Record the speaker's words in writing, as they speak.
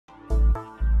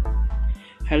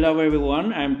Hello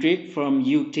everyone, I'm Rick from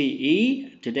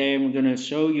UTE. Today I'm going to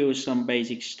show you some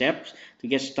basic steps to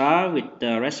get started with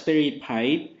the Raspberry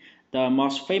Pi, the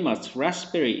most famous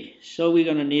Raspberry. So we're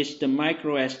going to need the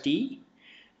micro SD.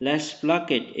 Let's plug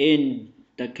it in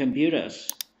the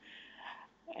computers.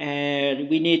 And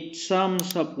we need some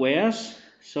softwares.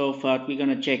 So first we're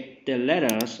going to check the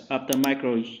letters of the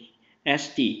micro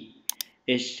SD.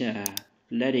 It's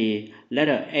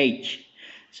letter H.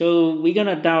 So we're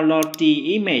gonna download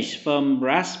the image from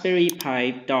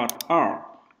raspberrypi.org.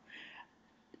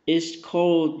 It's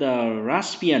called the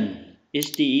Raspbian.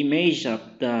 It's the image of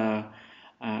the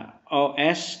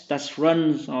OS that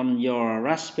runs on your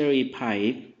Raspberry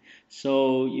Pi.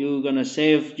 So you're gonna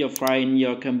save your file in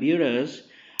your computers.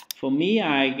 For me,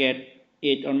 I get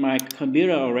it on my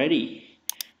computer already.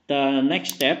 The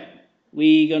next step,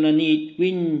 we're gonna need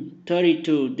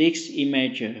Win32 disk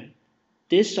imager.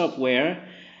 This software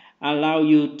allow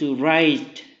you to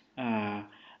write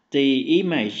the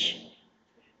image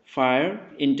file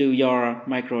into your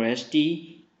micro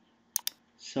SD.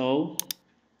 So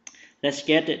let's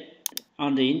get it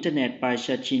on the internet by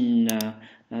searching the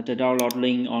download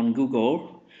link on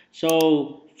Google.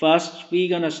 So first we're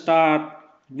gonna start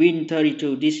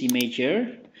Win32 disk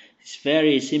imager. It's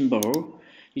very simple.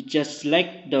 You just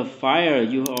select the file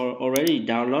you already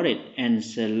downloaded and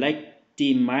select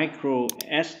the micro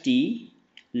SD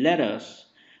letters.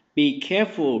 Be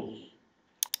careful.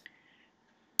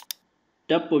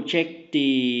 Double check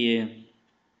the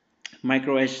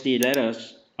micro SD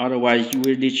letters, otherwise you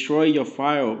will destroy your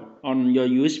file on your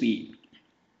USB.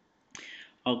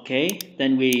 Okay,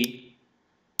 then we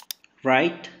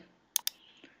write.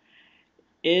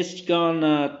 It's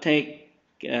gonna take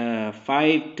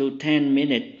 5 to 10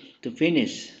 minutes to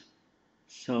finish,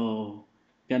 so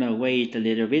gonna wait a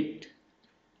little bit.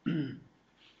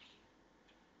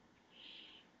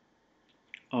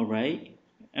 Alright,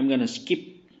 I'm gonna skip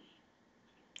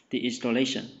the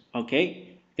installation.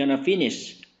 Okay, gonna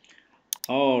finish.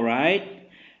 Alright,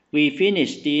 we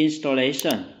finished the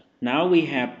installation. Now we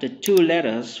have the two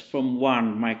letters from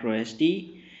one micro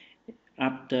SD.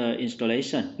 After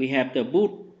installation, we have the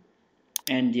boot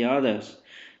and the others.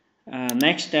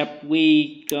 Next step,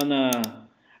 we gonna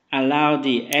allow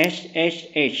the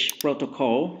SSH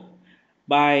protocol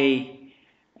by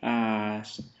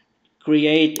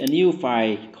create a new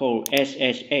file called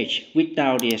SSH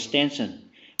without the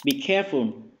extension. Be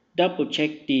careful, double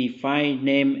check the file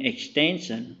name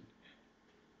extension,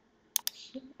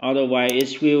 otherwise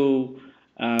it will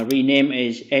rename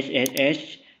as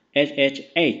ssh.txt,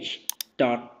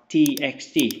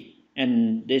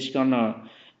 and this gonna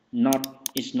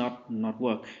not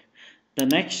work. The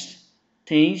next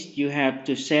things you have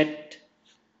to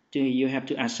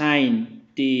assign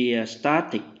the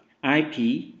static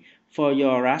IP for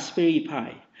your Raspberry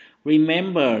Pi.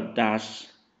 Remember that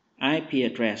IP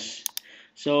address.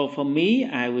 So for me,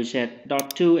 I will set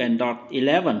 .2 and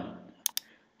 .11.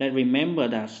 Let's remember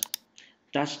that's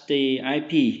the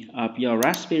IP of your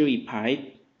Raspberry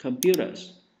Pi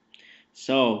computers.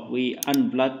 So we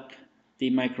unplug the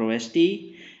micro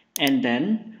SD and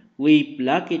then we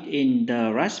plug it in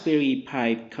the Raspberry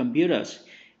Pi computers.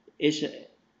 It's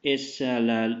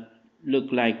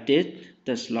look like this.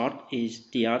 The slot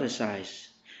is the other side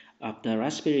of the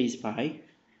Raspberry Pi.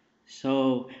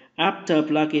 So after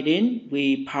plug it in,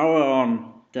 we power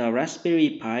on the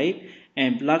Raspberry Pi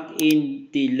and plug in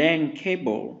the LAN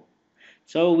cable.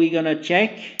 So we're gonna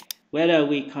check whether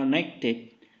we connected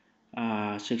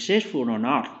successful or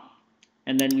not.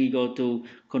 And then we go to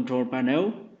control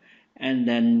panel, and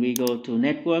then we go to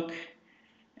network,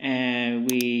 and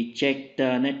we check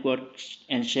the network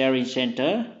and sharing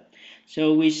center.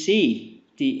 So we see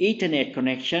the Ethernet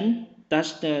connection.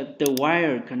 That's the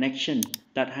wire connection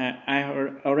that I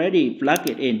already plugged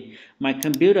it in my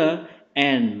computer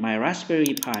and my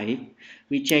Raspberry Pi.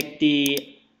 We check the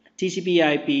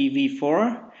TCP/IP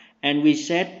v4 and we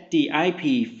set the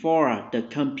IP for the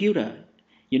computer.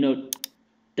 You know,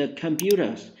 the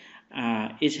computers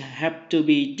it have to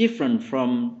be different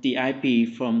from the IP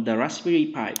from the Raspberry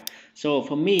Pi. So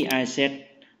for me, I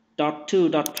set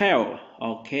 .2.12.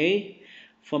 Okay,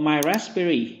 for my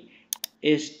Raspberry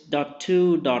is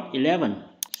 .2.11.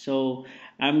 So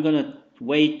I'm gonna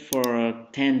wait for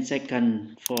 10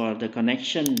 seconds for the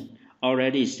connection.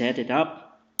 Already set it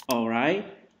up. Alright,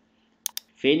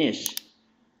 finish.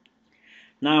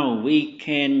 Now we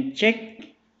can check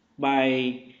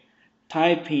by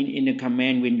typing in the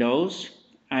command windows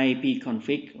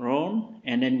ipconfig run,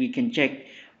 and then we can check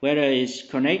whether it's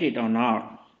connected or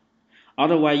not.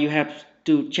 Otherwise you have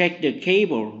to check the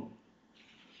cable.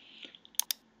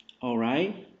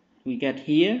 Alright, we get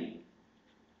here.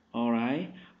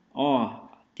 alright, or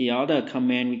the other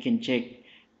command we can check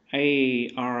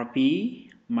ARP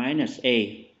minus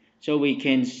A, so we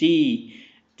can see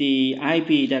the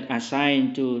IP that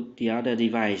assigned to the other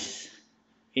device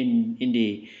in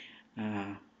the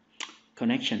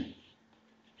connection.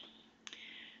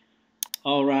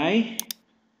 Alright,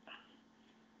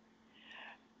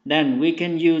 then we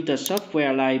can use the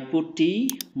software like PuTTY,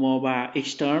 Mobile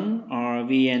Extern or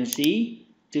VNC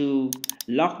to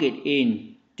log it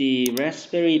in the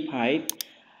Raspberry Pi.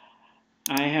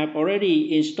 I have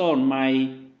already installed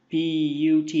my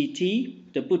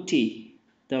PUTT, the PuTTY,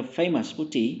 the famous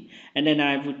PuTTY, and then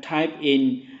I would type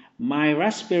in my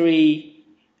Raspberry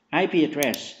IP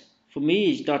address. For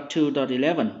me it's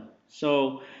 .2.11.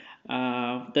 So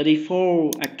the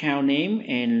default account name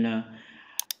and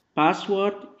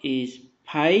password is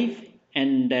pipe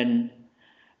and then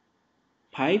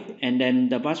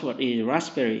the password is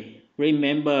Raspberry.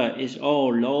 Remember, it's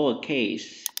all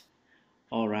lowercase.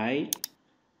 Alright,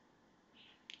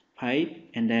 pipe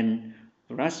and then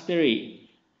Raspberry.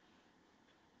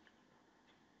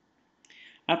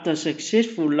 After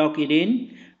successful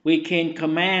login, we can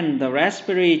command the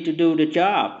Raspberry to do the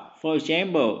job. For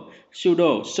example,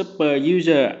 sudo super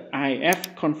user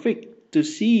ifconfig to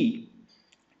see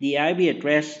the IP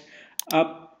address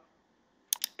of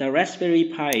the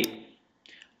Raspberry Pi.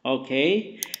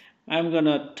 Okay, I'm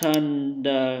gonna turn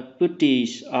the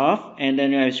PuTTY off and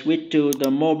then I switch to the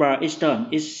Mobile Extern.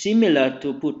 It's similar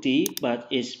to PuTTY but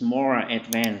it's more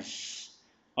advanced.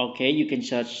 Okay, you can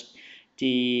search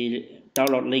the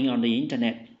download link on the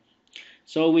internet.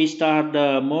 So we start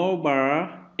the Mobile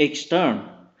Extern.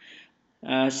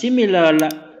 Similar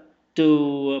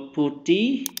to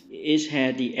PuTTY, it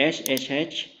has the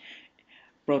SSH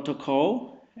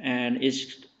protocol and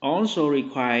it's also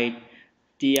required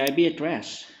the IP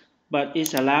address, but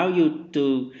it allows you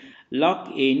to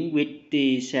log in with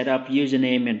the setup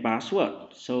username and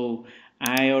password. So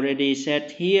I already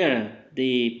set here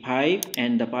the pipe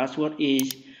and the password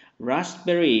is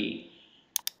Raspberry.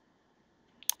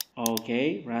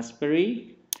 Okay,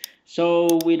 Raspberry.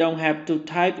 So we don't have to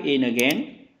type in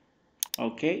again.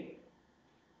 Okay.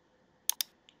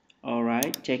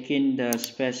 Alright, check in the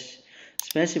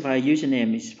specified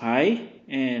username is pi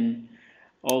and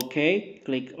OK,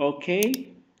 click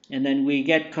OK, and then we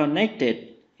get connected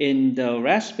in the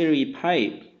Raspberry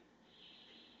Pi.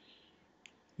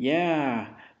 Yeah,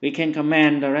 we can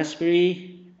command the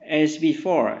Raspberry as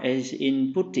before, as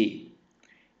in PuTTY.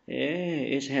 Yeah,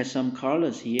 it has some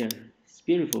colors here. It's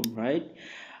beautiful, right?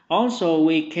 Also,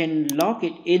 we can log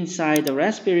it inside the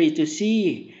Raspberry to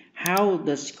see how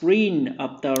the screen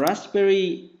of the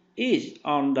Raspberry is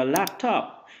on the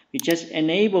laptop. We just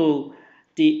enable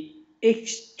the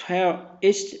X12,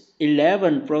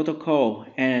 X11 protocol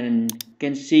and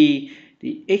can see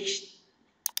the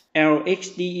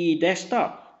XLXDE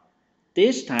desktop.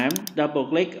 This time, double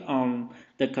click on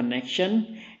the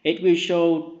connection. It will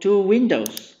show two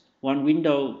windows. One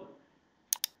window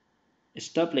is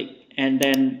public and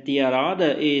then the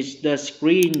other is the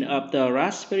screen of the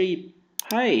Raspberry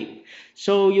Pi.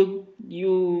 So you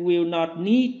will not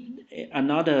need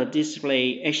another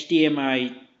display,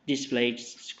 HDMI display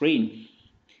screen.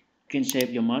 You can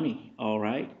save your money.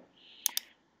 Alright,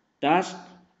 that's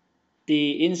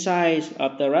the inside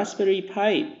of the Raspberry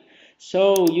Pi.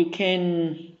 So you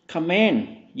can command,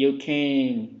 you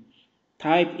can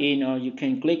type in or you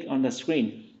can click on the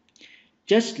screen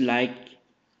just like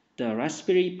the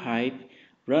Raspberry Pi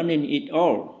running it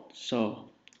all. So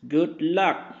good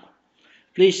luck.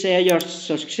 Please share your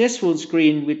successful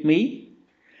screen with me.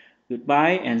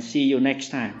 Goodbye and see you next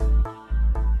time.